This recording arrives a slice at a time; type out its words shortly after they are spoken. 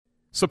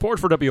Support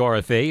for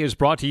WRFA is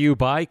brought to you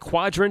by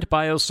Quadrant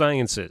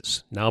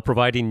Biosciences, now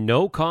providing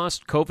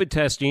no-cost COVID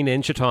testing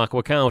in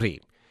Chautauqua County.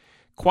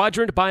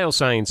 Quadrant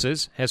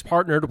Biosciences has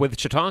partnered with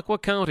Chautauqua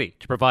County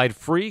to provide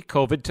free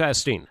COVID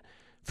testing.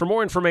 For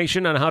more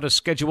information on how to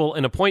schedule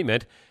an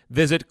appointment,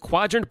 visit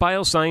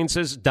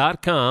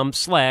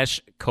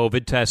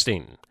quadrantbiosciences.com/COVID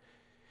testing.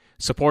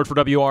 Support for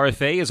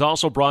WRFA is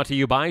also brought to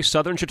you by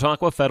Southern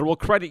Chautauqua Federal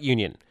Credit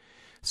Union.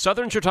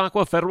 Southern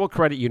Chautauqua Federal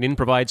Credit Union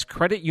provides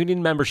credit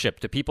union membership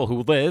to people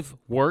who live,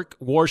 work,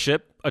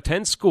 worship,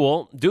 attend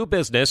school, do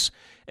business,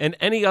 and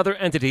any other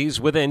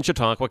entities within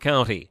Chautauqua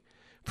County.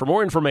 For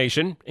more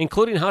information,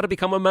 including how to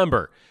become a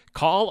member,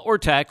 call or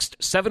text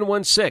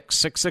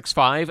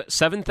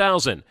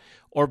 716-665-7000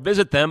 or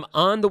visit them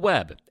on the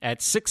web at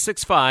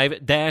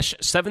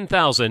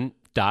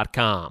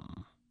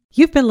 665-7000.com.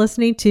 You've been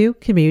listening to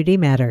Community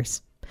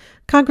Matters.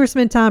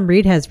 Congressman Tom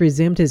Reed has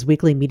resumed his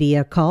weekly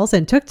media calls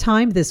and took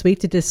time this week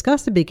to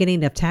discuss the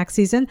beginning of tax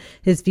season,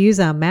 his views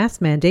on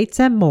mask mandates,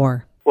 and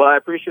more. Well, I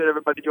appreciate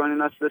everybody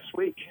joining us this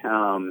week.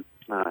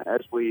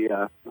 As we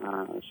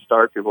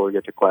start, before we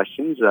get to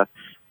questions,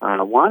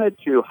 I wanted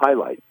to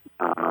highlight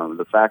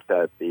the fact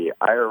that the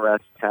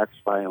IRS tax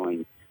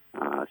filing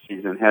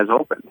season has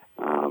opened.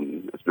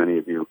 As many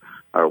of you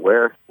are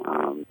aware,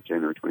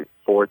 January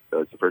 24th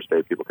is the first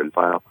day people can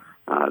file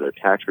their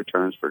tax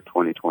returns for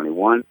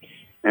 2021.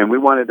 And we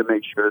wanted to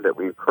make sure that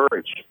we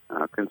encourage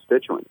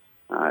constituents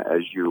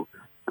as you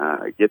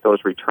get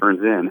those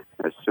returns in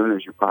as soon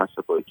as you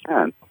possibly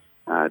can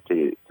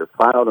to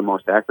file the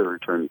most accurate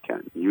return you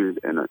can. Use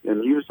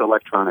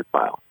electronic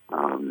file.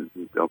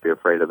 Don't be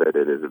afraid of it.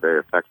 It is a very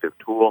effective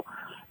tool,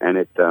 and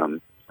it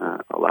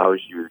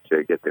allows you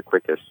to get the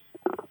quickest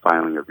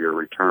filing of your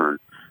return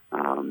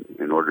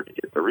in order to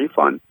get the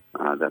refund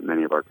that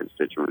many of our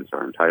constituents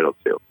are entitled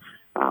to.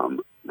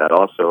 That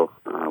also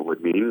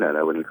would mean that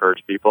I would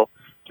encourage people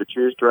to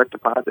choose direct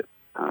deposit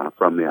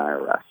from the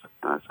IRS,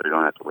 so you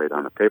don't have to wait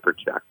on a paper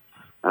check.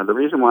 The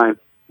reason why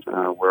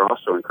we're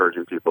also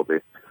encouraging people to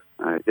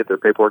get their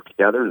paperwork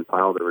together and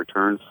file their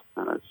returns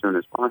as soon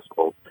as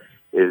possible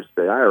is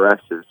the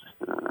IRS is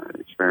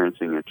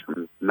experiencing a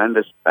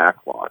tremendous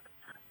backlog,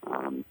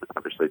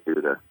 obviously due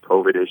to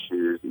COVID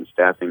issues and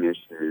staffing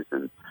issues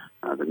and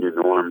the new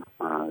norm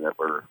that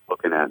we're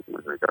looking at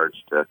with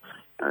regards to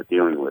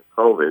dealing with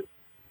COVID.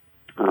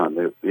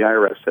 The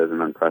IRS has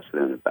an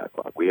unprecedented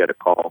backlog. We had a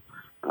call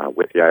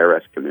with the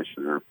IRS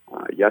commissioner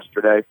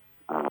yesterday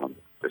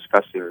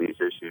discussing these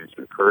issues,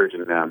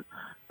 encouraging them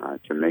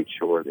to make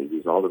sure they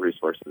use all the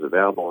resources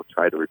available,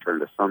 try to return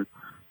to some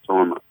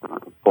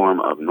form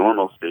of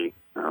normalcy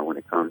when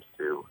it comes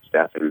to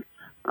staffing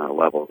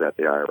levels at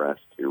the IRS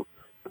to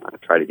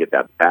try to get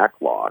that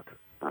backlog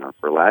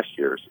for last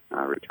year's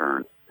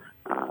returns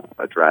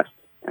addressed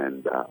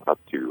and up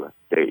to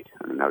date.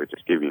 I mean, I would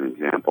just give you an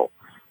example.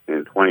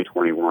 In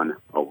 2021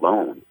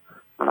 alone,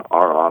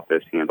 our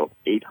office handled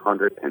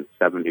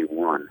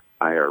 871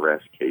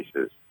 IRS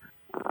cases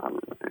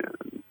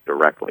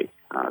directly.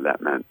 That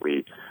meant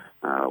we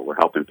were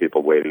helping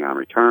people waiting on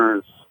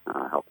returns,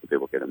 helping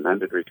people get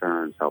amended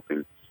returns,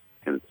 helping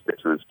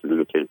constituents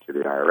communicate to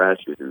the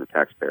IRS using the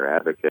taxpayer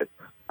advocate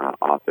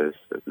office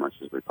as much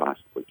as we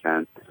possibly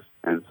can.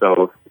 And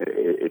so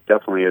it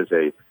definitely is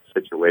a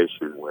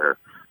situation where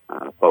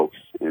folks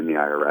in the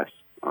IRS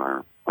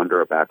are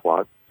under a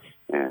backlog.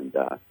 And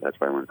that's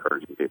why we're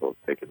encouraging people to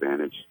take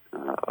advantage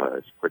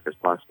as quick as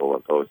possible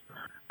of those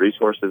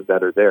resources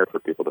that are there for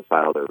people to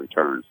file their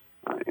returns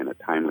in a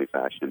timely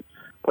fashion,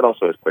 but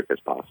also as quick as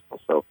possible.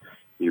 So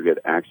you get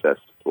access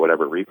to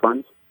whatever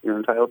refunds you're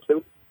entitled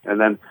to. And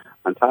then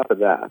on top of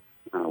that,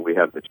 we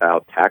have the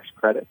child tax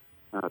credit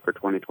for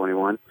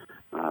 2021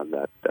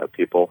 that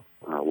people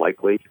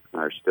likely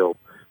are still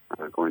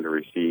going to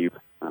receive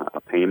a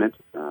payment.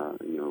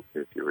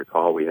 If you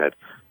recall, we had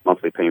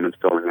monthly payments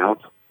going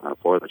out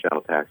for the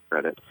child tax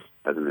credit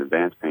as an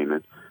advance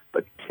payment,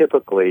 but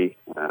typically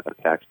a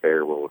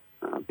taxpayer will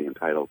be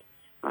entitled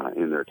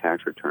in their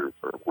tax return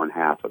for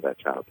 1/2 of that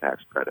child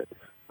tax credit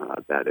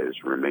that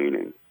is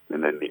remaining.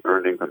 And then the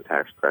earned income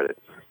tax credit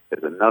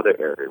is another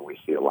area we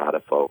see a lot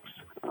of folks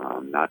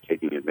not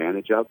taking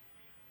advantage of.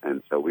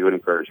 And so we would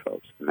encourage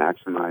folks to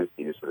maximize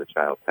the use of the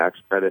child tax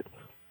credit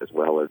as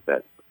well as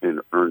that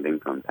earned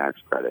income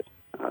tax credit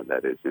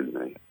that is in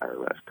the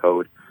IRS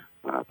code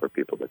for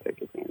people to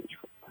take advantage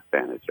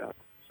of.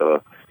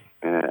 So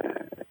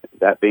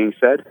that being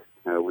said,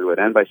 we would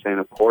end by saying,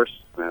 of course,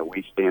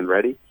 we stand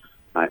ready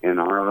in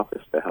our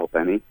office to help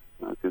any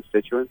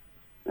constituent,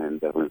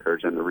 and we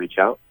encourage them to reach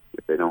out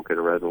if they don't get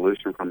a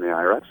resolution from the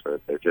IRS or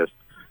if they're just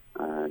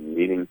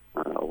needing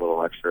a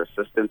little extra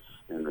assistance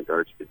in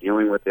regards to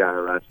dealing with the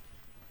IRS.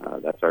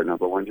 That's our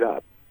number one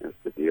job, is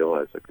to deal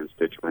as a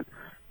constituent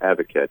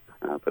advocate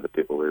for the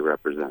people we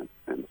represent.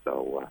 And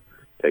so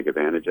take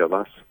advantage of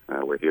us.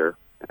 We're here,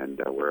 and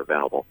we're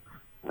available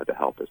to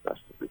help as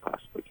best as we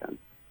possibly can.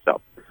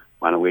 So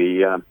why don't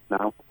we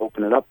now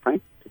open it up,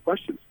 Frank, to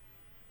questions.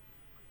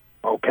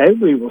 Okay,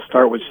 we will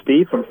start with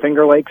Steve from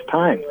Finger Lakes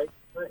Times.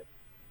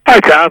 Hi,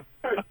 Tom.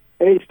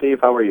 Hey,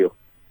 Steve, how are you?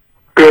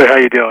 Good. How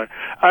you doing?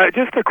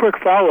 Just a quick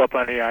follow-up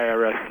on the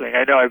IRS thing.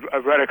 I know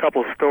I've read a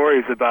couple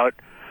stories about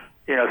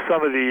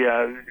some of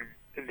the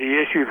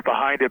issues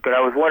behind it, but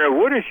I was wondering,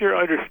 what is your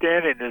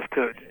understanding as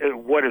to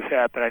what has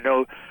happened? I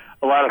know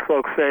a lot of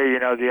folks say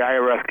the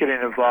IRS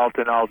getting involved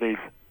in all these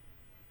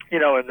in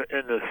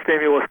the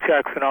stimulus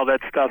checks and all that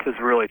stuff has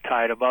really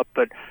tied them up.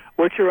 But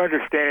what's your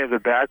understanding of the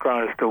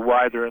background as to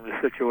why they're in the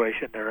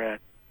situation they're in?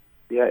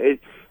 Yeah, it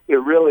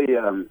really,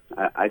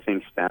 I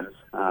think, stems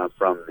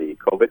from the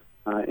COVID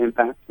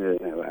impact.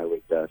 I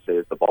would say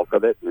it's the bulk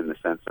of it, in the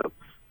sense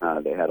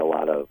of they had a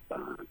lot of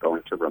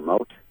going to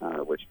remote,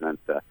 which meant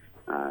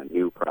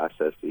new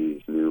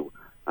processes, new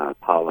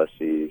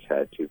policies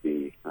had to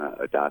be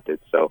adopted.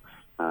 So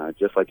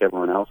just like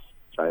everyone else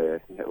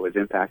was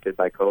impacted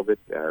by COVID,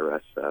 the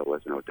IRS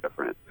was no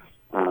different.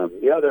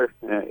 The other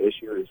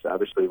issue is,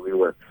 obviously, we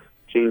were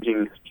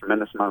changing a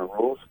tremendous amount of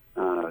rules,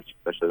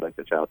 especially like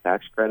the child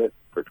tax credit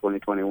for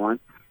 2021.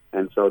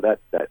 And so that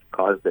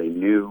caused a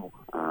new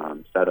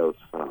set of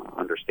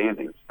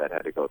understandings that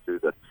had to go through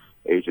the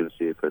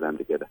agency for them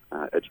to get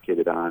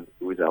educated on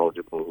who's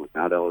eligible, who's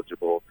not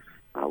eligible.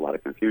 A lot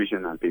of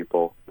confusion on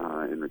people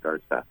in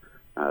regards to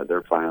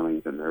their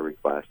filings and their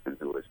requests, and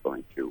who was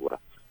going to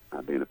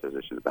be in a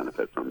position to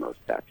benefit from those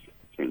tax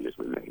changes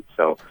we made.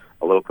 So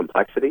a little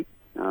complexity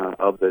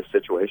of the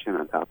situation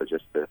on top of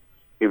just the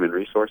human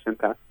resource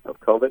impact of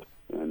COVID,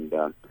 and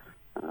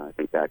I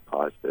think that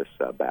caused this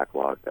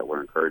backlog that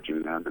we're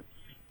encouraging them and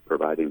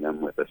providing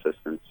them with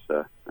assistance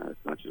as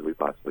much as we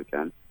possibly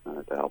can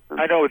to help them.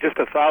 I know, just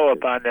a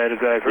follow-up on that is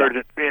that I've heard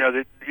that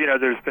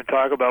there's been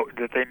talk about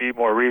that they need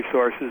more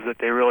resources, that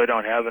they really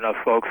don't have enough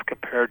folks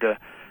compared to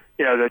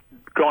that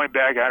going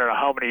back, I don't know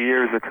how many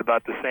years, it's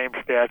about the same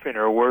staffing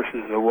or worse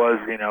as it was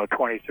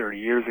 20, 30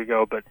 years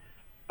ago. But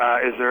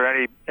is there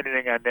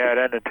anything on that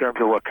end in terms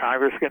of what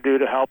Congress can do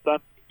to help them?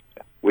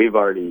 We've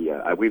already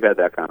we've had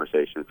that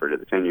conversation for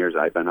the 10 years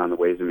I've been on the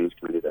Ways and Means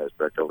Committee that has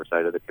direct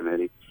oversight of the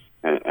committee,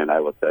 and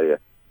I will tell you,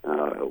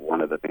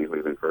 one of the things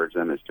we've encouraged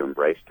them is to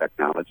embrace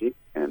technology,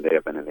 and they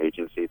have been an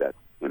agency that,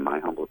 in my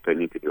humble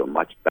opinion, could do a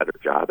much better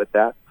job at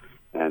that,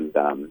 and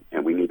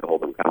we need to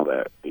hold them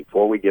accountable.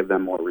 Before we give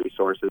them more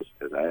resources,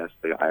 as I asked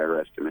the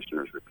IRS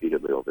commissioners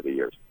repeatedly over the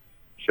years,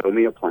 show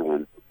me a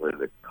plan where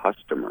the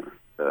customer,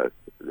 the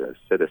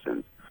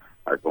citizens,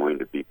 are going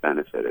to be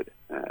benefited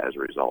as a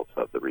result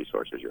of the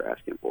resources you're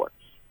asking for.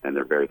 And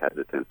they're very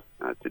hesitant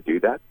to do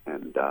that,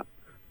 and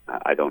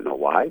I don't know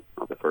why.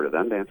 I'll defer to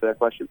them to answer that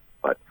question.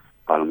 But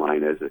bottom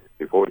line is,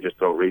 before we just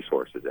throw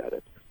resources at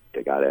it,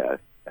 you got to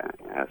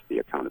ask the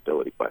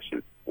accountability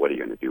question. What are you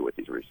going to do with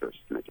these resources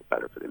to make it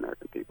better for the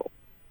American people?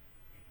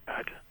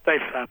 Gotcha.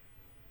 Thanks, Tom.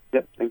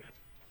 Yep, thanks.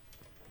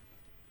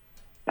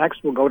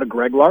 Next, we'll go to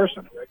Greg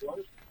Larson.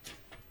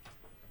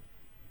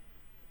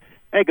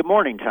 Hey, good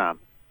morning, Tom.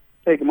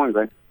 Hey, good morning,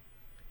 Greg.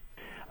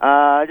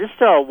 Just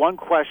one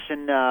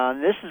question.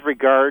 This is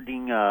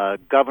regarding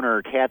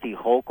Governor Kathy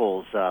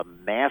Hochul's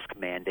mask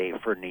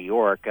mandate for New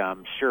York.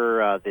 I'm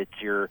sure that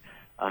you're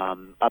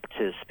up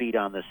to speed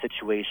on the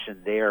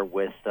situation there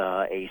with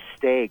a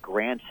stay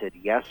granted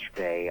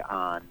yesterday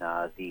on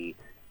the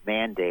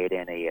mandate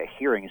and a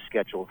hearing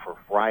scheduled for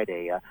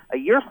Friday.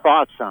 Your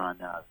thoughts on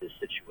this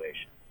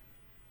situation?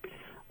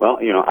 Well,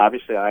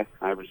 obviously I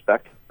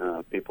respect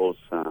people's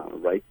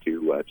right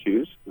to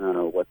choose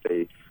what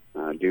they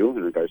do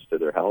in regards to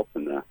their health,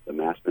 and the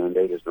mask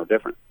mandate is no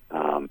different.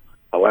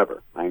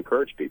 However, I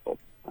encourage people,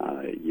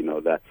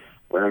 that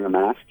wearing a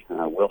mask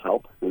will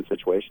help in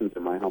situations,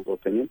 in my humble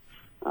opinion.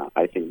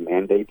 I think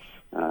mandates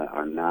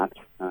are not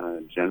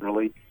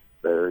generally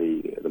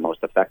the most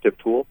effective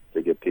tool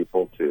to get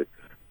people to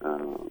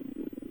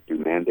do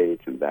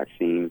mandates and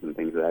vaccines and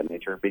things of that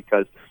nature,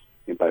 because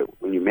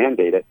when you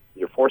mandate it,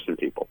 you're forcing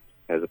people,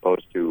 as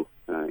opposed to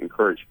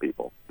encourage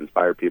people,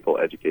 inspire people,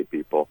 educate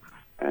people,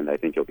 and I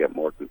think you'll get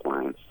more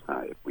compliance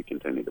if we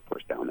continue to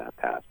push down that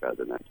path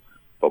rather than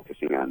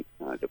focusing on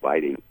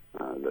dividing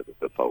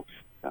the folks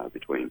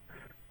between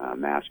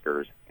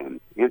maskers and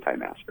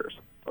anti-maskers,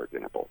 for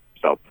example.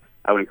 So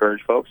I would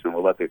encourage folks, and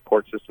we'll let the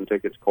court system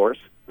take its course,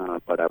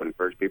 but I would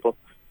encourage people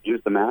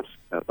use the mask,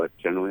 but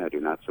generally I do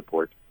not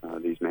support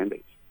these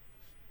mandates.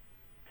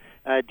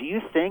 Do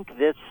you think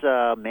this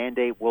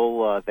mandate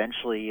will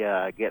eventually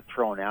get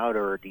thrown out,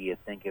 or do you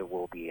think it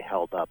will be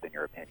held up, in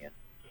your opinion?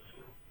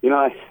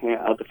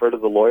 I'll defer to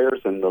the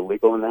lawyers and the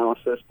legal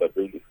analysis, but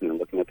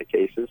looking at the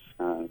cases,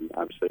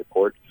 obviously the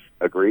court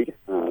agreed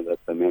that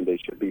the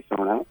mandate should be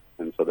thrown out,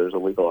 and so there's a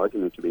legal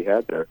argument to be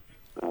had there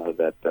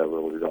that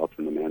will result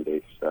from the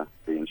mandates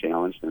being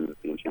challenged and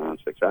being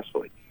challenged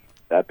successfully.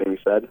 That being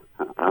said,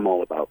 I'm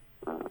all about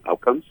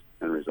outcomes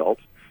and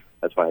results.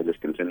 That's why I just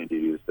continue to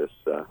use this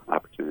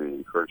opportunity to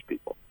encourage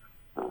people.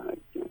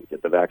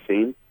 Get the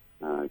vaccine,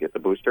 get the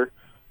booster,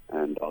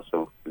 and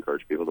also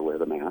encourage people to wear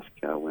the mask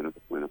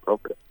when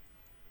appropriate.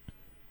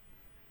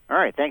 All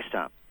right. Thanks,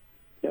 Tom.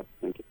 Yeah,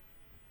 thank you.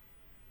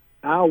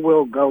 Now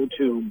we'll go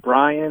to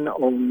Brian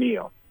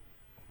O'Neill.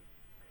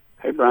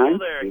 Hey, Brian. Hello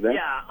there. You there?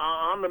 Yeah,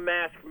 on the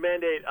mask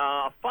mandate,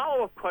 a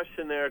follow-up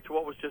question there to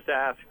what was just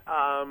asked.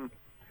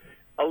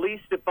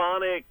 Elise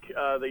Stefanik,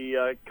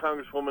 the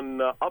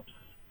Congresswoman Ups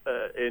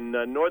in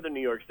northern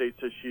New York State,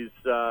 says she's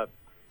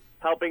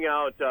helping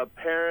out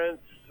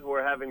parents who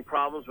are having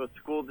problems with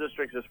school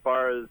districts as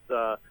far as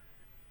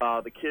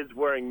the kids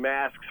wearing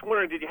masks. I'm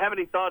wondering, did you have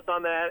any thoughts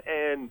on that?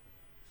 And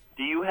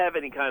do you have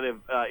any kind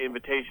of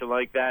invitation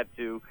like that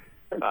to,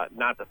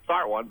 not to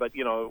start one, but,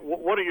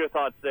 what are your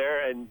thoughts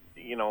there? And,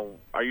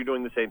 are you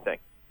doing the same thing?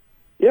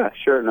 Yeah,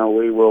 sure. No,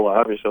 we will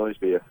obviously always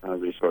be a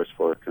resource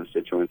for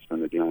constituents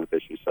when they're dealing with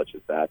issues such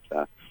as that.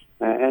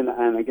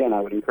 And again,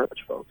 I would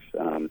encourage folks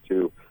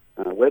to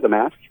wear the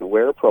mask,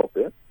 where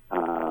appropriate,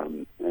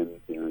 and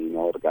you know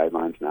all the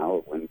guidelines now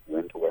of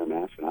when to wear a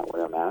mask and not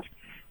wear a mask.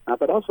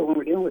 But also when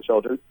we're dealing with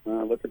children,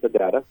 look at the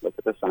data, look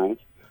at the science.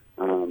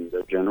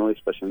 They're generally,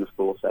 especially in the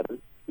school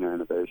setting, in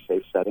a very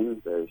safe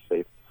setting, very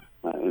safe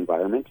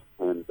environment,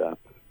 and that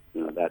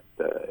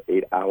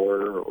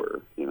 8-hour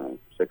or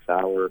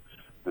 6-hour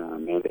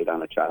mandate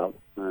on a child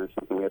is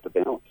something we have to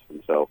balance.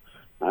 And so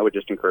I would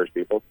just encourage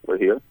people, we're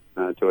here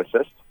to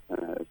assist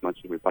as much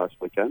as we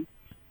possibly can,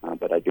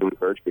 but I do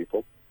encourage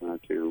people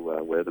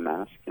to wear the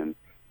mask and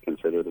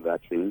consider the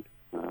vaccine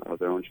of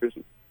their own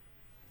choosing.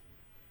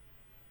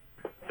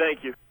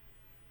 Thank you.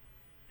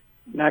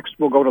 Next,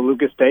 we'll go to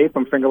Lucas Day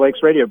from Finger Lakes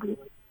Radio Group.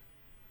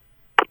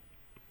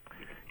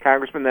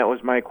 Congressman, that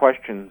was my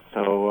question,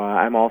 so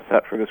I'm all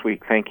set for this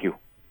week. Thank you.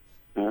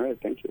 All right,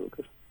 thank you,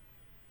 Lucas.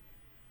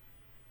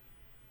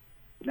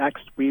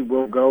 Next, we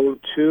will go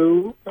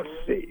to,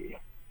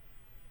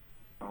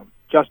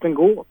 Justin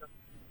Gould.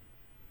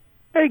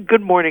 Hey,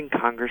 good morning,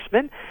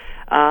 Congressman.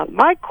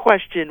 My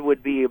question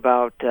would be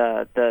about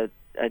the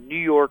New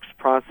York's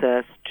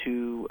process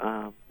to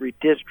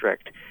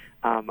redistrict.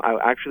 I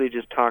actually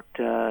just talked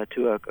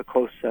to a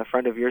close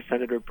friend of yours,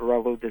 Senator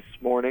Borrello, this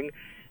morning,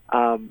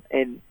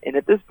 and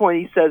at this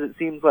point he says it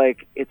seems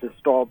like it's a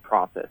stalled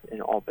process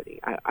in Albany.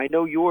 I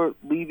know you're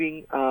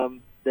leaving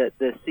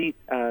the seat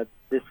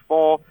this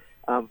fall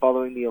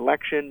following the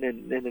election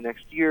and in the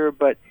next year,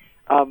 but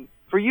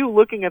for you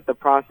looking at the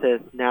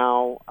process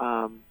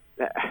now,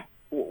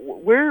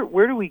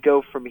 where do we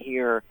go from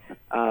here?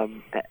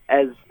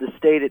 As the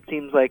state, it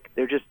seems like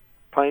they're just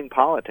playing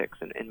politics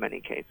in many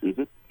cases.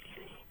 Mm-hmm.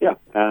 Yeah.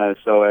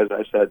 So as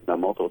I said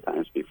multiple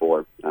times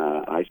before,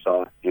 I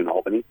saw in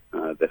Albany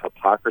the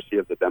hypocrisy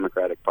of the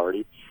Democratic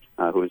Party,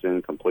 who is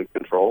in complete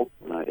control,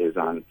 is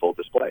on full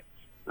display.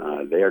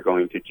 They are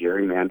going to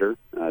gerrymander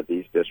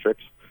these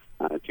districts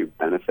to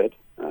benefit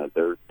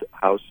their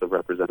House of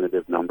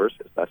Representative numbers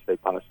as best they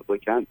possibly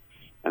can.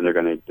 And they're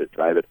going to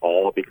drive it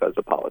all because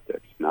of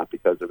politics, not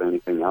because of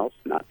anything else,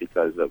 not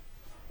because of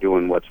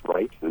doing what's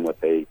right and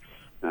what they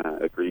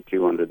agreed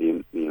to under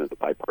the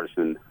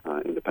bipartisan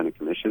independent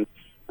commission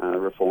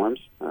reforms.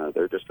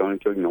 They're just going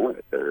to ignore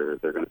it. They're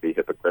going to be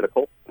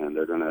hypocritical, and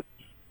they're going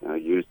to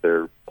use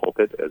their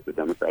pulpit as the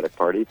Democratic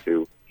Party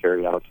to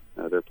carry out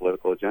their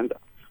political agenda.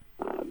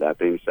 That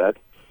being said,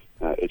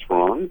 it's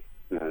wrong.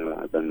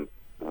 I've been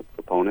a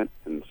proponent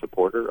and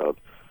supporter of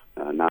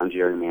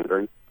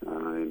non-gerrymandering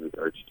in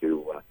regards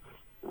to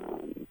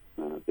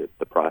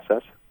the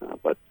process,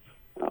 but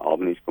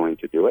Albany's going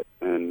to do it,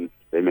 and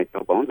they make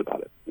no bones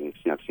about it.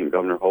 I've seen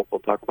Governor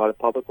Hochul talk about it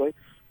publicly.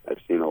 I've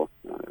seen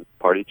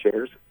party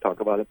chairs talk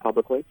about it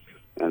publicly,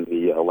 and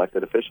the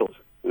elected officials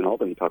in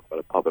Albany talk about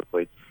it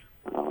publicly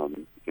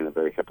in a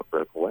very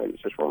hypocritical way.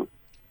 It's just wrong.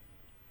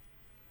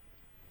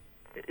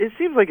 It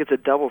seems like it's a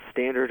double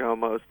standard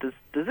almost. Does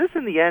this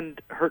in the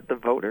end hurt the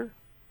voter?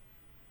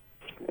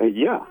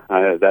 Yeah,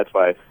 that's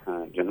why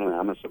generally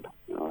I've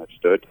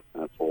stood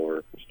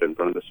in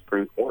front of the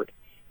Supreme Court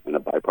in a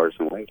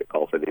bipartisan way to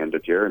call for the end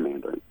of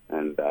gerrymandering.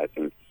 And I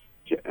think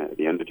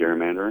the end of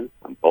gerrymandering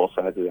on both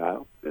sides of the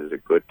aisle is a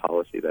good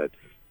policy that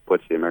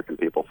puts the American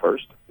people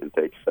first and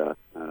takes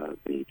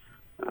the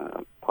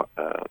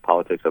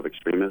politics of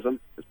extremism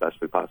as best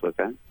we possibly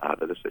can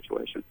out of the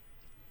situation.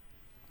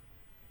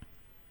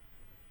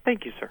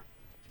 Thank you, sir.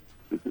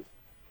 Mm-hmm.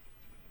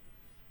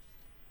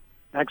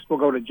 Next, we'll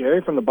go to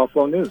Jerry from the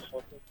Buffalo News.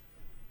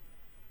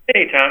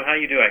 Hey, Tom. How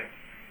you doing?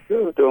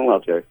 Good, doing well,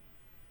 Jerry.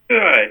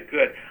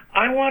 Good.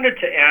 I wanted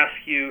to ask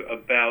you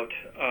about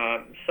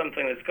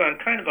something that's gone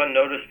kind of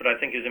unnoticed, but I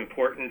think is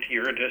important to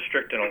your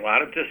district and a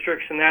lot of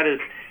districts, and that is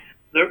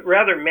the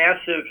rather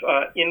massive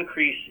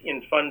increase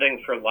in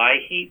funding for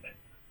LIHEAP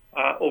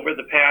over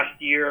the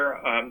past year.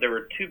 There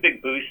were two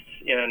big boosts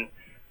in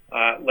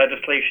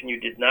legislation you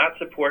did not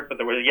support, but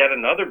there was yet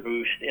another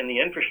boost in the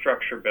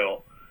infrastructure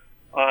bill.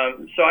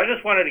 So I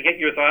just wanted to get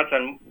your thoughts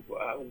on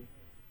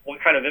what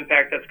kind of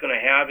impact that's going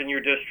to have in your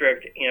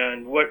district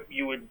and what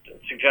you would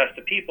suggest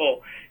to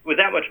people. With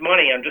that much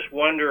money, I'm just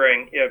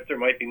wondering if there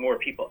might be more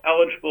people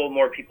eligible,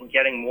 more people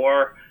getting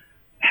more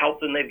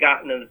help than they've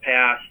gotten in the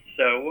past.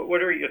 So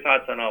what are your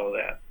thoughts on all of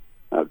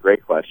that?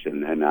 Great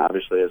question. And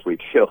obviously, as we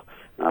deal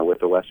with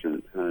the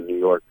western New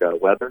York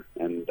weather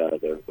and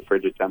the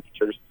frigid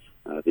temperatures,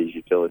 these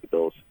utility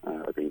bills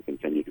are going to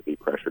continue to be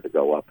pressured to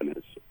go up. And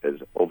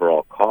as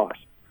overall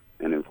costs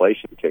and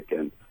inflation kick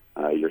in,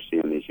 you're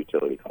seeing these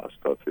utility costs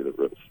go through the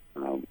roof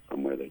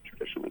from where they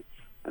traditionally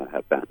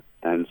have been.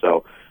 And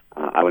so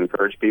I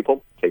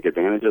people take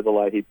advantage of the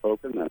light heat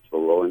program. That's the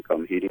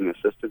low-income heating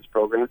assistance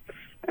program,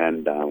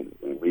 and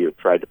we have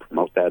tried to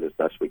promote that as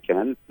best we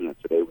can.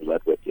 Today we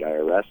led with the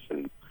IRS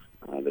and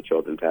the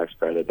children tax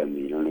credit and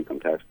the earned income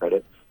tax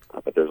credit,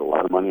 but there's a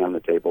lot of money on the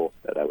table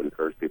that I would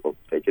encourage people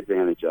to take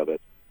advantage of it.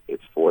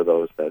 It's for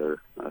those that are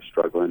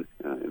struggling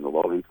in the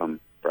low-income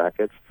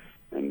brackets,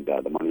 and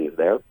the money is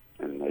there.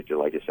 And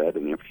like you said,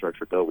 in the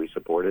infrastructure bill we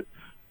supported,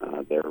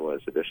 there was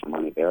additional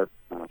money there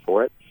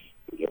for it.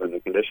 Given the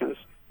conditions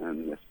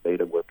and the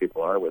state of where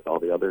people are with all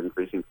the other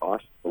increasing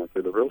costs going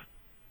through the roof,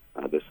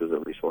 this is a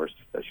resource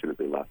that shouldn't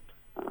be left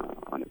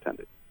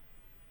unattended.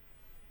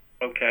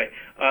 Okay.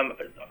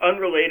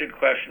 Unrelated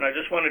question. I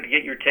just wanted to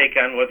get your take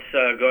on what's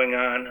going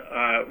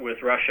on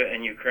with Russia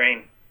and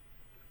Ukraine.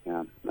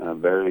 Yeah,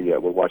 we're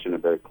watching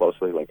it very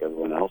closely, like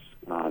everyone else.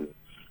 I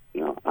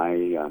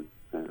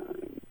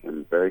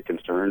am very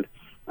concerned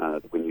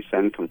when you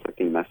send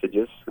conflicting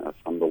messages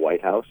from the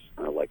White House,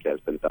 like has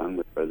been done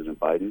with President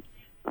Biden.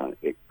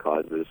 It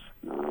causes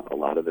a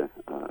lot of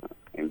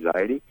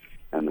anxiety,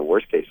 and the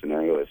worst-case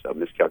scenario is a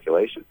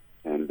miscalculation.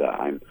 And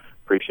I'm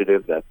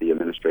appreciative that the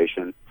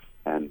administration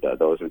and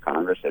those in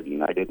Congress have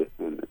united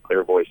in a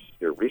clear voice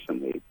here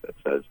recently that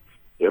says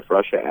if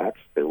Russia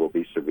acts, there will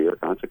be severe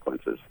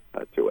consequences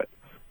to it.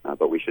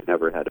 But we should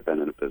never have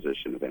been in a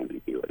position of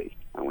ambiguity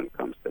when it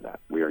comes to that.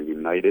 We are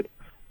united,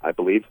 I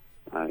believe,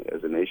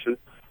 as a nation,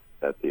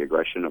 that the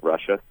aggression of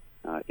Russia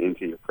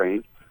into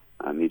Ukraine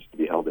needs to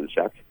be held in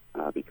check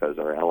because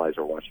our allies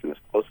are watching us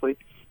closely.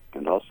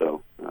 And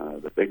also,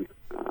 the big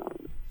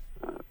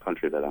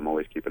country that I'm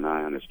always keeping an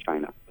eye on is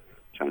China.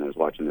 China is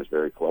watching this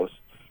very close.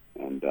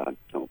 And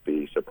don't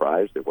be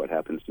surprised if what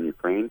happens in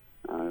Ukraine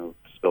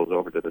spills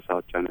over to the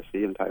South China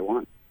Sea and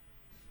Taiwan.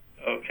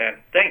 Okay.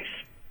 Thanks.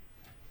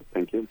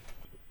 Thank you.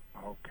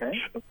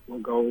 Okay. We'll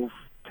go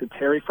to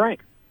Terry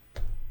Frank.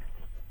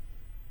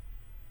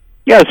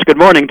 Yes, good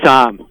morning,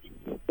 Tom.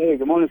 Hey,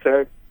 good morning,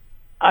 Terry.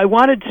 I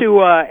wanted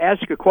to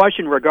ask a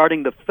question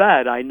regarding the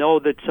Fed. I know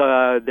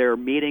that they're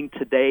meeting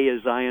today,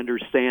 as I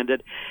understand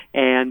it,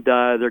 and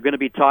they're going to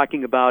be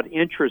talking about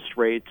interest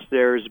rates.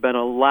 There's been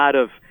a lot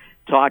of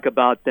talk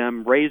about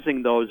them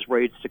raising those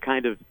rates to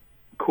kind of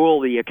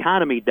cool the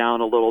economy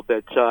down a little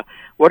bit.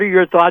 What are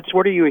your thoughts?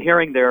 What are you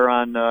hearing there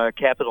on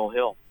Capitol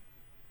Hill?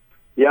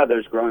 Yeah,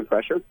 there's growing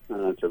pressure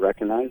to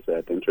recognize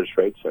that interest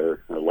rates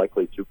are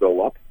likely to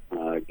go up,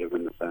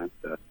 given the fact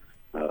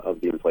of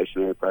the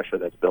inflationary pressure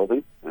that's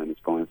building, and it's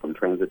going from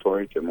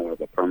transitory to more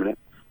of a permanent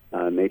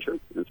nature.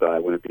 And so I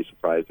wouldn't be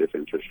surprised if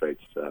interest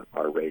rates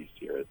are raised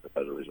here as the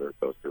Federal Reserve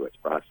goes through its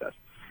process.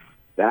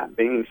 That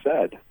being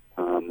said,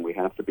 we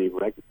have to be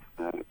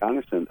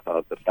cognizant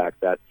of the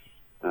fact that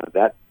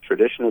that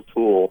traditional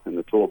tool in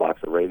the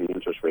toolbox of raising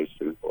interest rates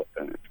to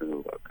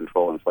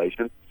control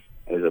inflation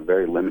is a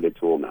very limited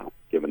tool now,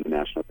 given the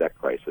national debt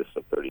crisis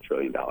of $30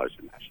 trillion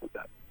in national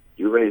debt.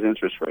 You raise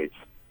interest rates,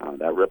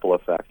 that ripple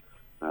effect,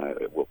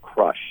 it will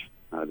crush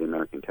the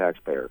American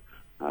taxpayer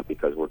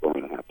because we're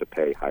going to have to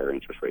pay higher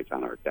interest rates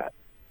on our debt.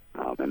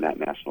 And that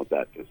national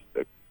debt is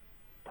the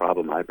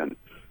problem I've been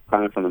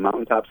climbing from the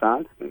mountaintops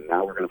on, and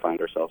now we're going to find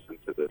ourselves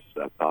into this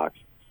box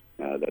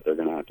that they're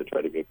going to have to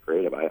try to get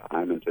creative.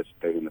 I'm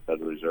anticipating the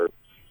Federal Reserve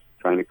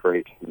trying to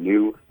create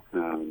new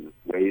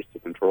ways to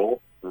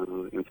control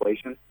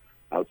inflation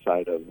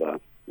outside of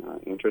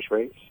interest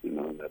rates.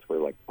 That's where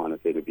like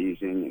quantitative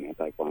easing and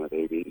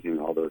anti-quantitative easing,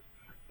 all those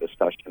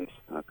discussions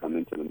come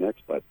into the mix.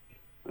 But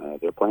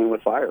they're playing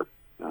with fire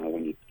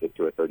when you get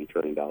to a $30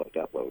 trillion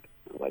debt load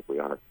like we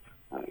are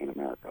in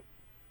America.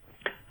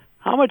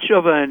 How much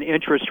of an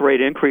interest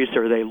rate increase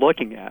are they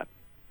looking at?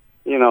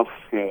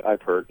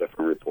 I've heard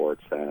different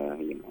reports, a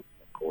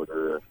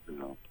quarter,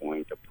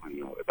 point,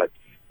 but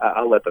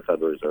I'll let the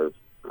Federal Reserve,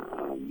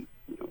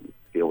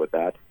 deal with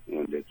that.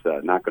 And it's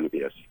not going to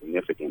be a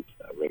significant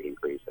rate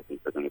increase. I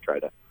think they're going to try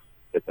to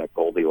get that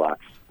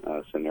Goldilocks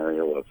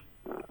scenario of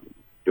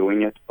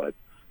doing it, but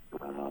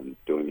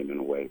doing it in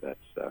a way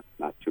that's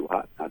not too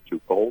hot, not too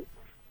cold,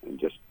 and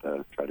just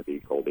try to be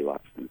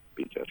Goldilocks and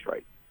be just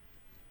right.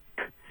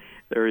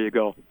 There you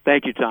go.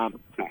 Thank you, Tom.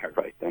 All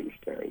right. Thanks,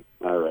 Terry.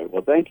 All right.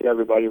 Well, thank you,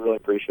 everybody. Really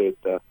appreciate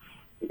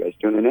you guys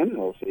tuning in.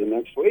 We'll see you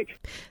next week.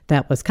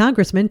 That was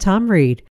Congressman Tom Reed.